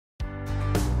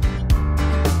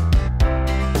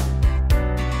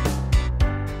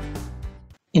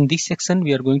In this section,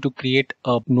 we are going to create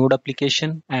a node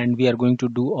application and we are going to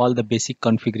do all the basic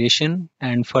configuration,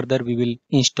 and further we will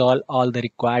install all the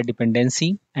required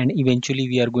dependency, and eventually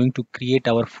we are going to create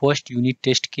our first unit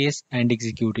test case and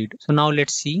execute it. So now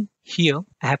let's see. Here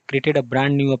I have created a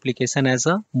brand new application as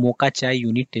a Mocha Chai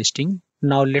unit testing.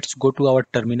 Now let's go to our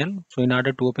terminal. So in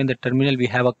order to open the terminal, we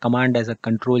have a command as a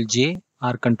Control J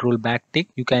or control backtick.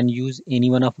 You can use any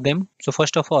one of them. So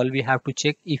first of all, we have to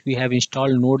check if we have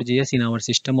installed Node.js in our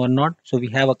system or not. So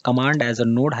we have a command as a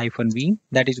node-v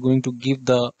that is going to give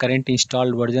the current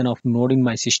installed version of Node in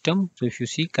my system. So if you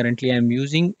see, currently I am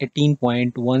using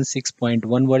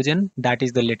 18.16.1 version. That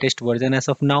is the latest version as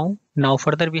of now. Now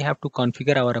further we have to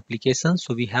configure our application.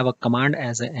 So we have a command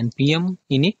as a npm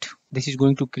init. This is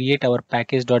going to create our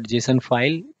package.json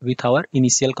file with our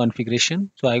initial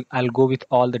configuration. So I'll go with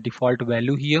all the default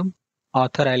value here.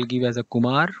 Author I'll give as a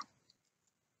Kumar.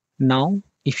 Now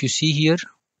if you see here,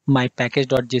 my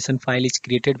package.json file is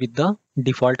created with the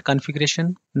default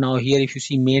configuration. Now here if you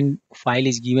see, main file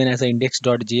is given as a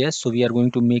index.js. So we are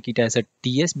going to make it as a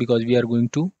TS because we are going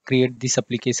to create this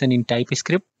application in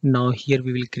TypeScript. Now here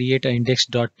we will create an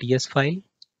index.ts file.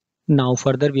 Now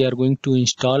further we are going to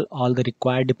install all the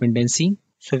required dependency.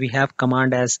 So we have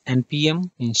command as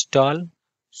npm install.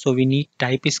 So we need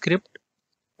TypeScript,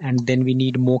 and then we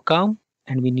need Mocha,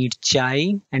 and we need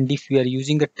Chai. And if we are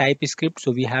using the TypeScript,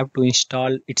 so we have to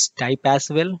install its type as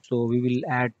well. So we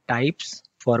will add types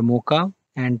for Mocha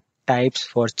and types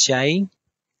for Chai.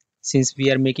 Since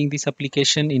we are making this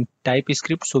application in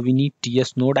TypeScript, so we need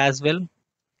TS node as well.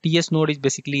 TS node is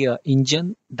basically an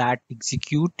engine that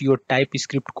execute your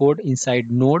TypeScript code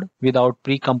inside Node without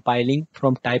pre-compiling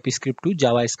from TypeScript to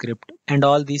JavaScript. And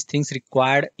all these things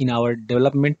required in our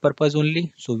development purpose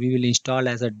only. So we will install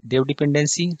as a dev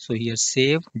dependency. So here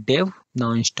save dev.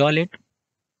 Now install it.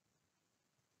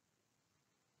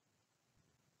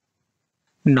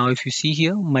 Now if you see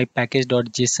here, my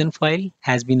package.json file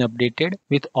has been updated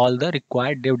with all the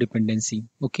required dev dependency.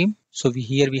 Okay. So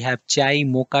here we have Chai,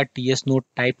 Mocha, TS node,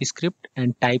 TypeScript,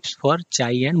 and types for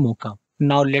Chai and Mocha.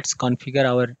 Now let's configure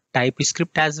our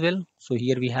TypeScript as well. So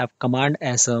here we have command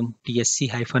as a tsc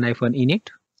 -init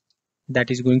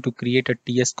that is going to create a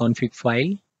ts config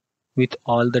file with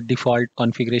all the default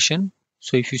configuration.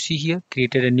 So if you see here,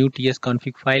 created a new ts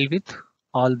config file with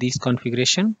all these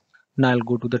configuration. Now I'll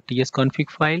go to the ts config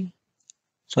file.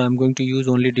 So I'm going to use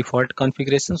only default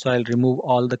configuration. So I'll remove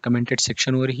all the commented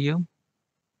section over here.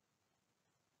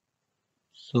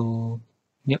 So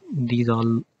yeah, these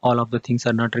all of the things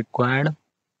are not required.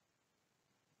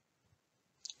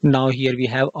 Now here we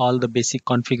have all the basic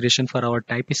configuration for our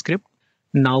TypeScript.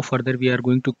 Now further we are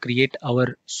going to create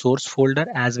our source folder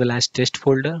as well as test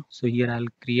folder. So here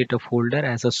I'll create a folder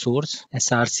as a source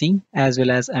src, as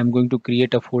well as I'm going to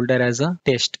create a folder as a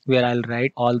test where I'll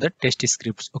write all the test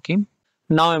scripts. Okay.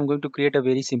 Now I'm going to create a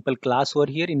very simple class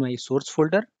over here in my source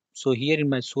folder. So here in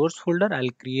my source folder,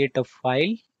 I'll create a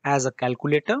file as a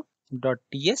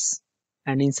calculator.ts,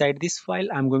 and inside this file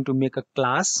I'm going to make a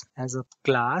class as a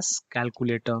class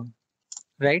calculator.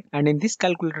 Right, and in this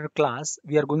calculator class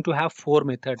we are going to have four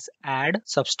methods: add,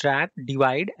 subtract,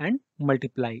 divide, and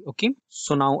multiply. Okay,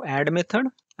 so now add method,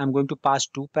 I'm going to pass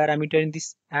two parameters in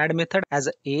this add method, as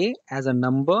a as a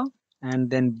number and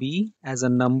then b as a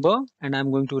number, and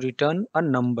I'm going to return a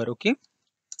number. Okay,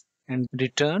 and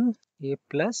return a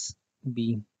plus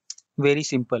b. Very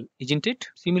simple, isn't it?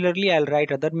 Similarly, I'll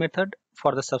write other method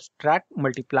for the subtract,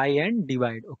 multiply, and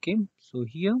divide. Okay, so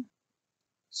here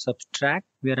subtract,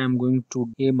 where I'm going to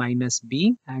a minus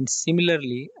b, and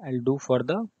similarly I'll do for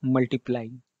the multiply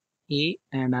a,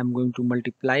 and I'm going to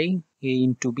multiply a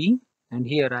into b, and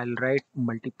here I'll write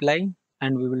multiply,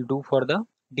 and we will do for the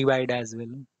divide as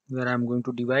well, where I'm going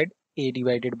to divide a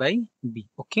divided by b.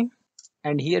 Okay,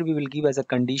 and here we will give as a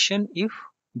condition, if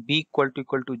b equal to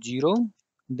 0,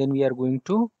 then we are going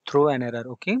to throw an error.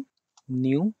 Okay,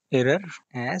 new error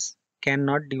as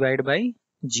cannot divide by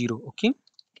 0. Okay,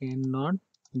 cannot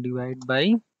divide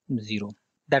by 0.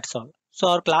 That's all. So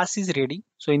our class is ready.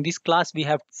 So in this class we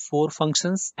have four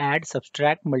functions: add,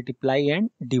 subtract, multiply, and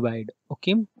divide.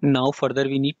 Okay, now further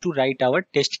we need to write our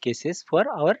test cases for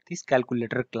our this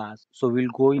calculator class. So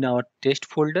we'll go in our test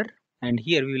folder, and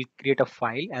here we will create a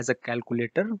file as a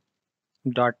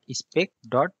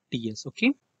calculator.spec.ts.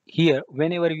 okay, here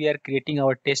whenever we are creating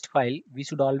our test file, we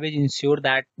should always ensure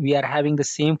that we are having the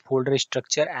same folder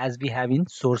structure as we have in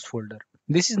source folder.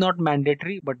 This is not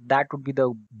mandatory, but that would be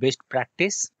the best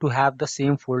practice, to have the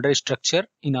same folder structure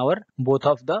in our both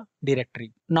of the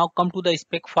directory. Now come to the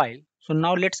spec file. So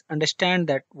now let's understand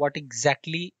that what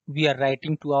exactly we are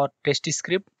writing to our test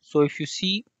script. So if you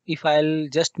see, if I'll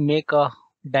just make a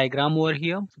diagram over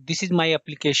here. This is my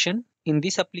application. In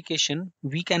this application,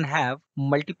 we can have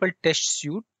multiple test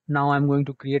suite. Now I'm going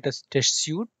to create a test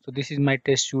suite. So this is my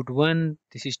test suite 1,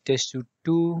 this is test suite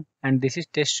 2, and this is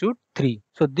test suite 3.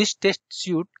 So this test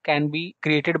suite can be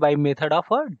created by method of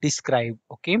a describe.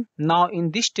 Okay. Now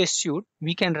in this test suite,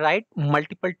 we can write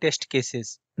multiple test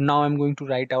cases. Now I'm going to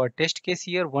write our test case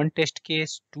here, 1 test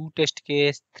case, 2 test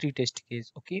case, 3 test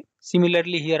case. Okay.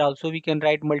 Similarly, here also we can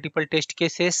write multiple test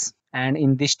cases. And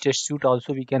in this test suite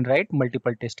also we can write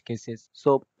multiple test cases.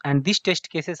 So, and these test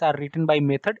cases are written by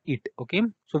method it. Okay.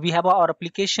 So we have our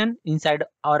application. Inside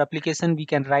our application, we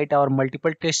can write our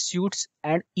multiple test suites,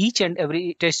 and each and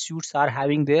every test suites are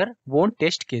having their own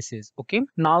test cases. Okay.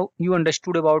 Now you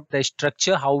understood about the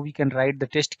structure, how we can write the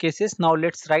test cases. Now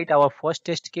let's write our first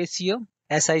test case here.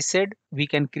 As I said, we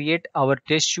can create our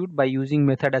test suite by using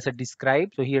method as a describe.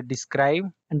 So here describe,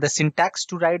 and the syntax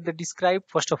to write the describe.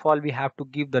 First of all, we have to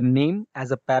give the name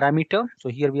as a parameter. So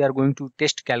here we are going to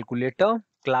test calculator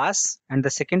class, and the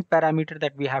second parameter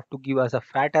that we have to give as a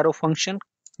fat arrow function.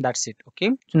 That's it.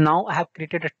 Okay. So now I have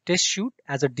created a test suite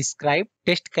as a describe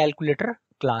test calculator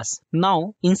class.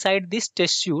 Now inside this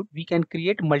test suite, we can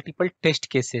create multiple test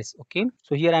cases. Okay.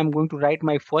 So here I am going to write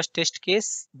my first test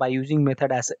case by using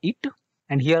method as it.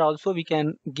 And here also we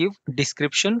can give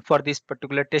description for this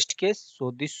particular test case.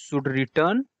 So this should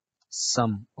return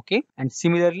sum. Okay. And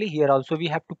similarly here also we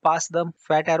have to pass the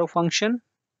fat arrow function.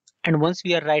 And once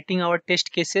we are writing our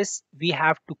test cases, we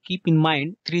have to keep in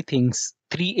mind 3 things,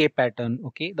 3A pattern.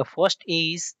 Okay. The first A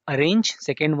is arrange,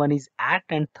 second one is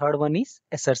act, and third one is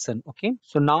assertion. Okay.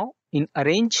 So now in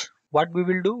arrange, what we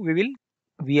will do,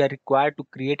 we are required to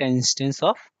create an instance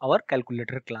of our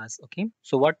calculator class. Okay.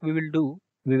 So what we will do,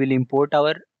 we will import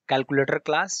our calculator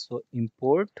class. So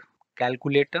import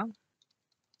calculator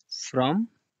from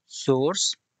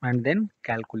source and then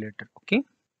calculator. Okay.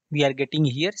 We are getting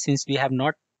here, since we have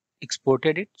not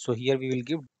exported it. So here we will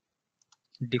give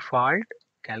default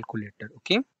calculator.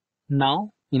 Okay.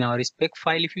 Now in our spec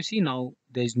file, if you see, now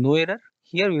there is no error.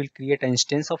 Here we will create an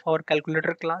instance of our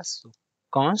calculator class. So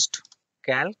const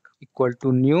calc equal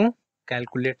to new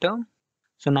calculator.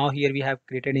 So now here we have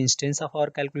created instance of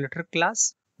our calculator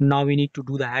class. Now we need to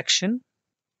do the action.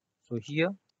 So here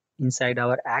inside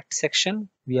our act section,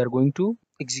 we are going to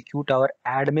execute our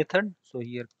add method. So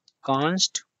here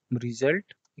const result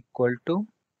equal to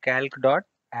calc dot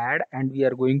add, and we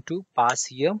are going to pass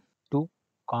here 2,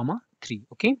 3.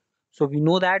 Okay. So we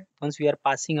know that once we are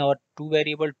passing our 2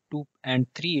 variable 2 and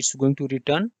 3, it's going to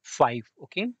return 5.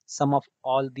 Okay. Sum of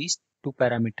all these 2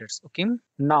 parameters. Okay.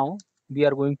 Now we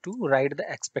are going to write the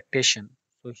expectation.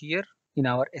 So here in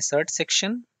our assert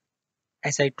section,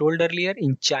 as I told earlier,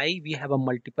 in Chai we have a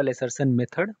multiple assertion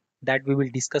method that we will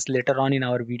discuss later on in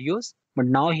our videos. But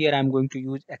now here I am going to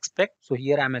use expect. So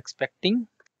here I am expecting.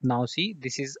 Now see,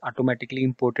 this is automatically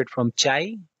imported from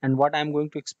Chai, and what I am going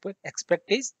to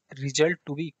expect is result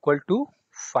to be equal to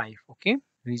 5. Okay,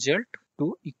 result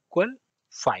to equal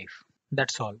 5.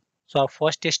 That's all. So our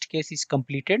first test case is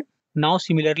completed. Now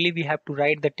similarly we have to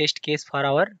write the test case for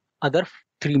our other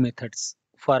 3 methods,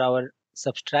 for our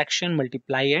subtraction,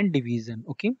 multiply, and division.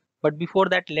 Okay, but before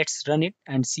that, let's run it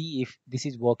and see if this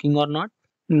is working or not.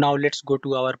 Now let's go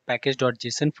to our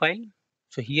package.json file.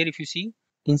 So here if you see,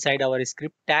 inside our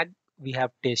script tag we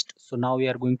have test. So now we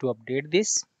are going to update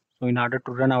this. So in order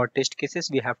to run our test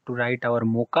cases, we have to write our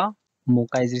Mocha.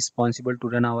 Mocha is responsible to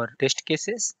run our test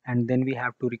cases, and then we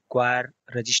have to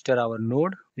register our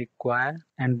node,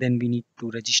 and then we need to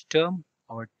register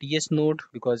our TS node,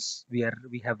 because we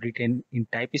have written in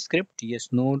TypeScript TS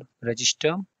node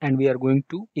register, and we are going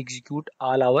to execute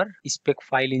all our spec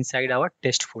file inside our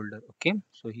test folder. Okay,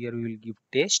 so here we will give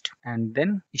test and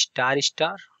then **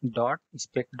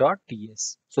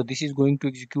 spec.ts. So this is going to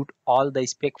execute all the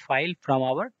spec file from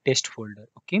our test folder.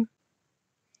 Okay,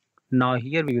 now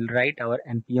here we will write our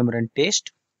npm run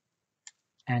test.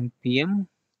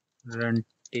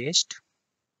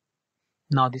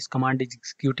 Now this command is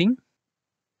executing.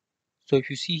 So if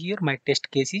you see here, my test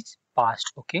case is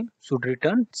passed. Okay, should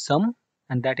return sum,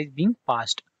 and that is being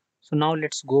passed. So now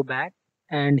let's go back,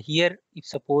 and here if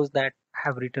suppose that I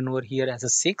have written over here as a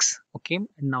 6. Okay,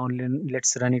 now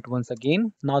let's run it once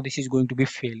again. Now this is going to be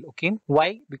fail. Okay,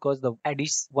 why? Because the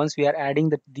once we are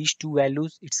adding these 2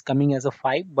 values, it's coming as a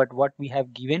 5, but what we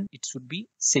have given, it should be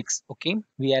 6. Okay,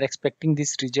 we are expecting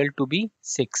this result to be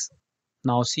 6.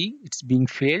 Now see, it's being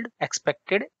failed.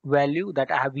 Expected value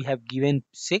that we have given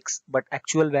 6, but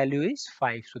actual value is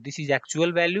 5. So this is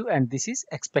actual value and this is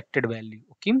expected value.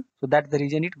 Okay, so that's the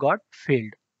reason it got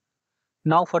failed.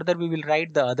 Now further we will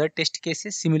write the other test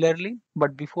cases similarly,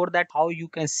 but before that, how you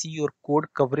can see your code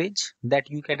coverage, that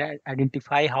you can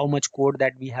identify how much code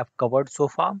that we have covered so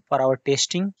far for our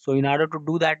testing. So in order to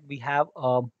do that, we have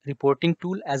a reporting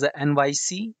tool as a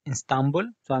NYC Istanbul.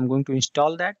 So I'm going to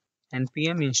install that,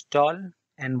 npm install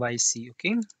NYC.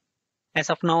 Okay. As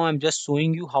of now, I'm just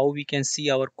showing you how we can see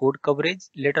our code coverage.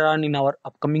 Later on in our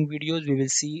upcoming videos, we will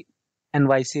see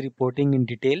NYC reporting in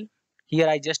detail. Here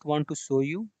I just want to show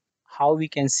you how we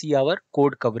can see our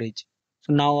code coverage.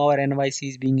 So now our NYC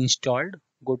is being installed.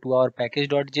 Go to our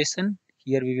package.json.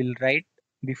 Here we will write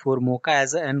before Mocha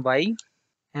as a NYC.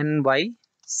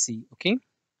 Okay.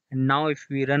 And now if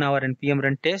we run our npm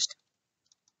run test,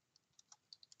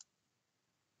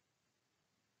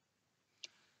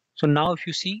 so now if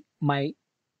you see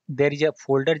there is a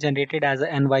folder generated as a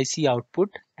NYC output,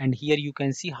 and here you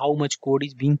can see how much code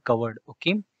is being covered.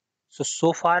 Okay.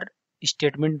 So far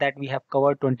statement that we have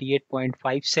covered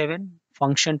 28.57,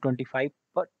 function 25%,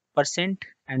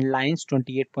 and lines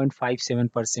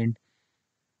 28.57%.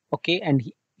 Okay. And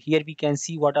here we can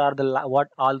see what all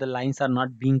the lines are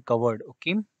not being covered.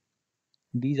 Okay.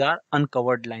 These are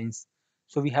uncovered lines.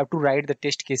 So we have to write the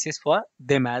test cases for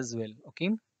them as well.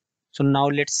 Okay. So now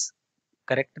let's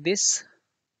correct this.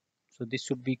 So this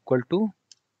should be equal to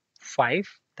 5,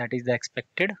 that is the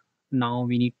expected. Now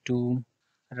we need to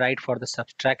write for the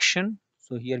subtraction.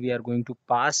 So here we are going to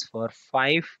pass for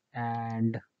 5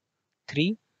 and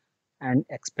 3, and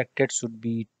expected should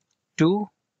be 2,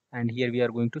 and here we are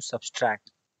going to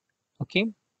subtract. Okay.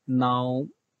 Now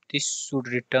this should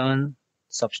return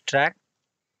subtract.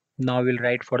 Now we'll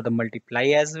write for the multiply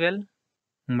as well.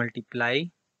 Multiply,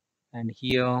 and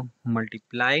here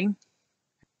multiply,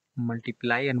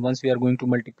 and once we are going to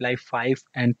multiply 5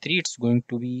 and 3, it's going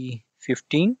to be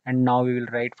 15, and now we will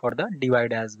write for the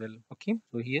divide as well. Okay.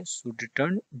 So here should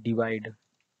return divide,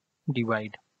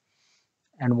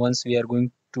 and once we are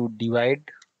going to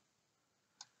divide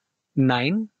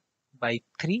 9 by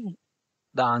 3,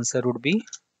 the answer would be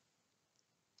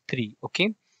 3.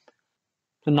 Okay.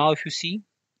 So now if you see,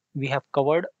 we have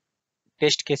covered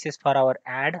test cases for our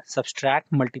add,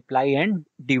 subtract, multiply, and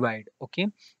divide. Okay.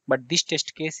 But this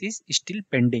test case is still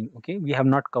pending. Okay. We have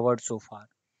not covered so far.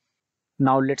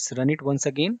 Now let's run it once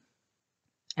again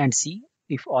and see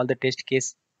if all the test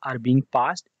cases are being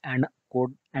passed and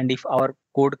if our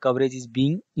code coverage is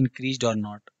being increased or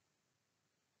not.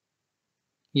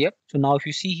 Yep. So now if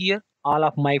you see here, all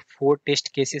of my 4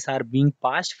 test cases are being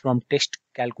passed from test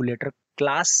calculator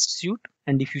class suite,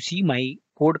 and if you see, my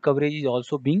code coverage is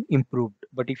also being improved.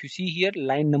 But if you see here,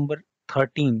 line number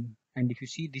 13, and if you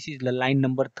see, this is the line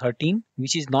number 13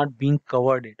 which is not being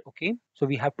covered it. Okay. So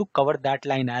we have to cover that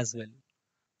line as well.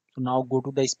 So now go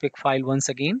to the spec file once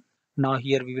again. Now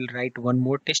here we will write one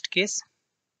more test case.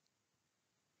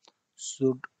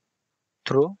 Should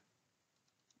throw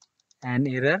an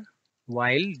error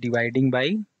while dividing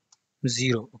by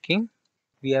 0. Okay.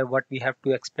 What we have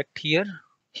to expect here.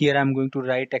 Here I'm going to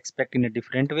write expect in a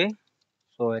different way.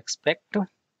 So expect,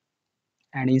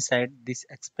 and inside this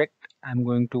expect I'm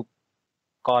going to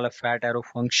call a fat arrow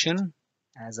function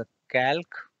as a calc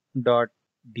dot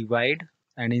divide,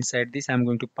 and inside this I'm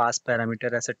going to pass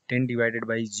parameter as a 10 divided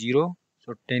by 0.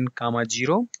 So 10 comma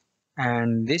 0,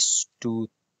 and this to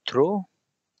throw,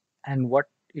 and what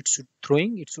it should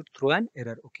throw an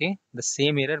error. Okay. The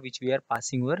same error which we are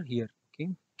passing over here.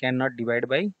 Okay. Cannot divide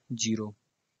by 0.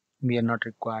 We are not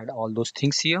required all those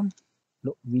things here.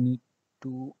 No, we need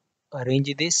to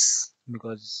arrange this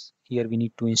because here we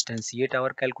need to instantiate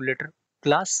our calculator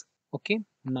class. Okay.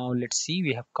 Now let's see,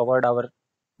 we have covered our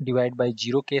divide by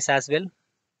 0 case as well.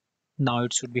 Now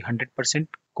it should be 100%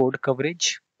 code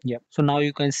coverage. Yeah. So now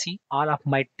you can see all of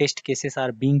my test cases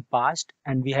are being passed,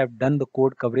 and we have done the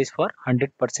code coverage for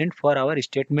 100% for our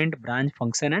statement, branch,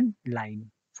 function, and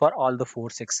line for all the 4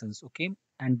 sections. Okay.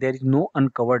 And there is no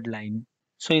uncovered line.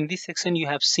 So in this section you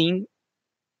have seen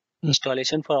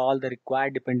installation for all the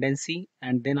required dependency,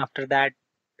 and then after that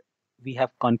we have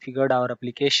configured our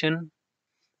application,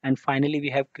 and finally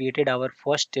we have created our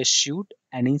first test suite,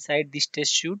 and inside this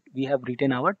test suite we have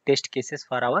written our test cases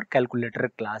for our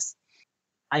calculator class.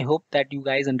 I hope that you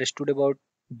guys understood about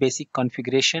basic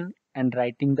configuration and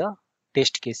writing the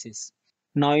test cases.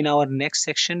 Now in our next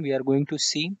section we are going to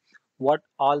see what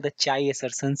all the chai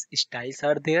assertions styles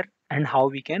are there and how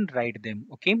we can write them.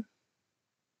 Okay.